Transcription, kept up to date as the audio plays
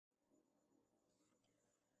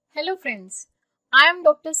Hello friends, I am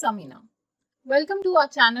Dr Samina. Welcome to our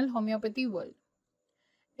channel Homeopathy World.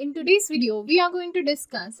 In today's video, we are going to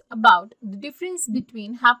discuss about the difference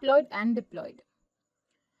between haploid and diploid.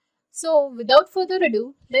 So without further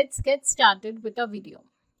ado, let's get started with our video.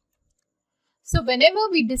 So whenever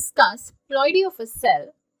we discuss ploidy of a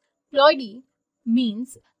cell, ploidy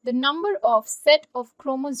means the number of set of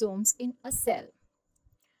chromosomes in a cell.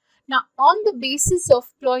 Now on the basis of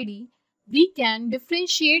ploidy, we can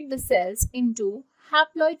differentiate the cells into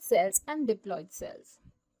haploid cells and diploid cells.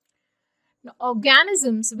 Now,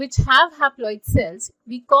 organisms which have haploid cells,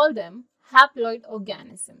 we call them haploid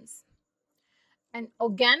organisms. And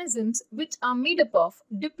organisms which are made up of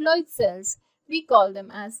diploid cells, we call them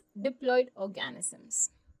as diploid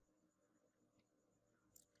organisms.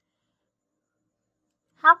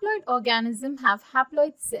 Haploid organisms have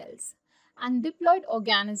haploid cells and diploid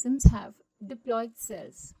organisms have diploid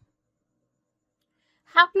cells.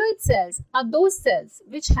 Haploid cells are those cells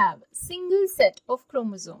which have single set of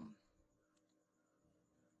chromosome,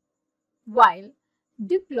 while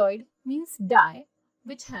diploid means di,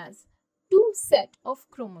 which has two set of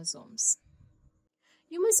chromosomes.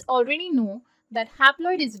 You must already know that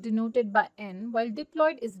haploid is denoted by n, while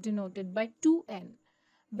diploid is denoted by 2n,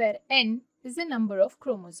 where n is the number of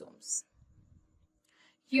chromosomes.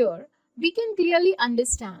 Here, we can clearly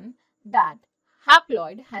understand that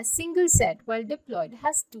haploid has single set while diploid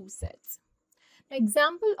has two sets. An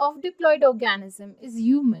example of diploid organism is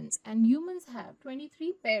humans, and humans have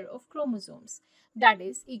 23 pair of chromosomes, that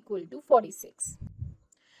is equal to 46.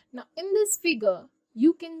 Now in this figure,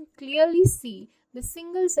 you can clearly see the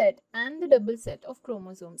single set and the double set of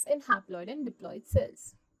chromosomes in haploid and diploid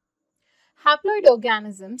cells. Haploid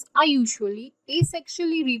organisms are usually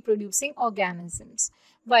asexually reproducing organisms,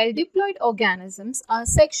 while diploid organisms are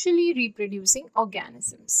sexually reproducing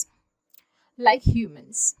organisms, like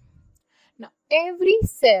humans. Now, every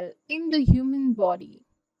cell in the human body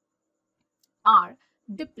are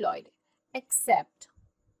diploid except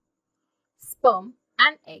sperm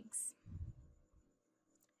and eggs.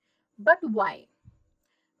 But why?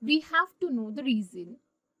 We have to know the reason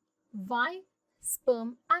why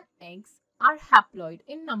sperm and eggs are haploid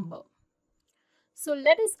in number. So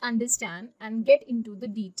let us understand and get into the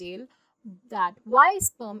detail that why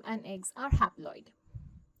sperm and eggs are haploid.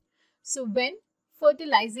 So when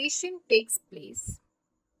fertilization takes place,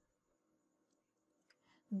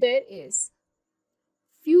 there is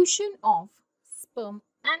fusion of sperm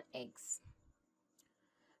and eggs.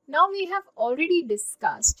 Now we have already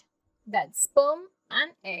discussed that sperm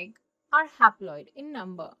and egg are haploid in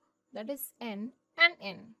number, that is n and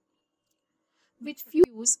n, which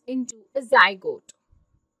fuse into a zygote,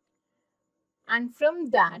 and from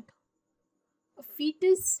that a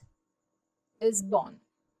fetus is born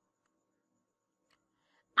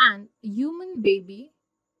and a human baby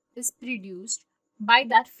is produced by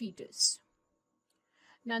that fetus.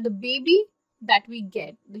 Now the baby that we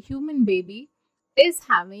get, the human baby, is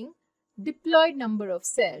having diploid number of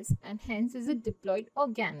cells and hence is a diploid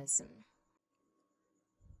organism.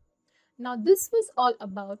 Now this was all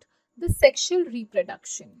about the sexual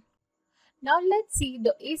reproduction. Now let's see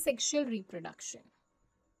the asexual reproduction.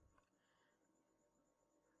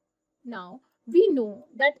 Now we know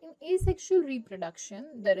that in asexual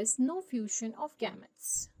reproduction there is no fusion of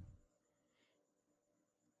gametes.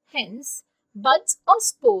 Hence, buds or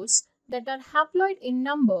spores that are haploid in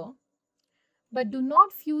number but do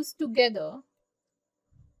not fuse together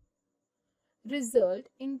result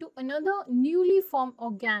into another newly formed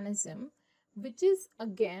organism which is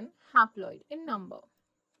again haploid in number.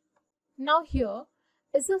 Now here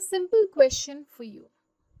is a simple question for you.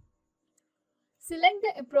 Select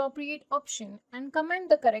the appropriate option and comment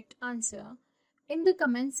the correct answer in the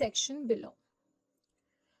comment section below.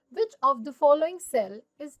 Which of the following cell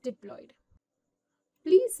is diploid?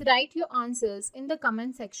 Please write your answers in the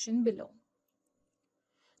comment section below.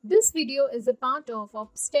 This video is a part of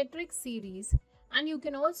obstetrics series, and you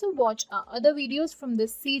can also watch our other videos from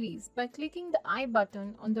this series by clicking the I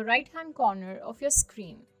button on the right hand corner of your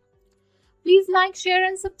screen. Please like, share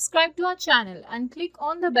and subscribe to our channel and click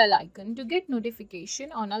on the bell icon to get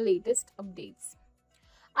notification on our latest updates.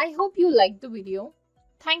 I hope you liked the video.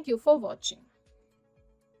 Thank you for watching.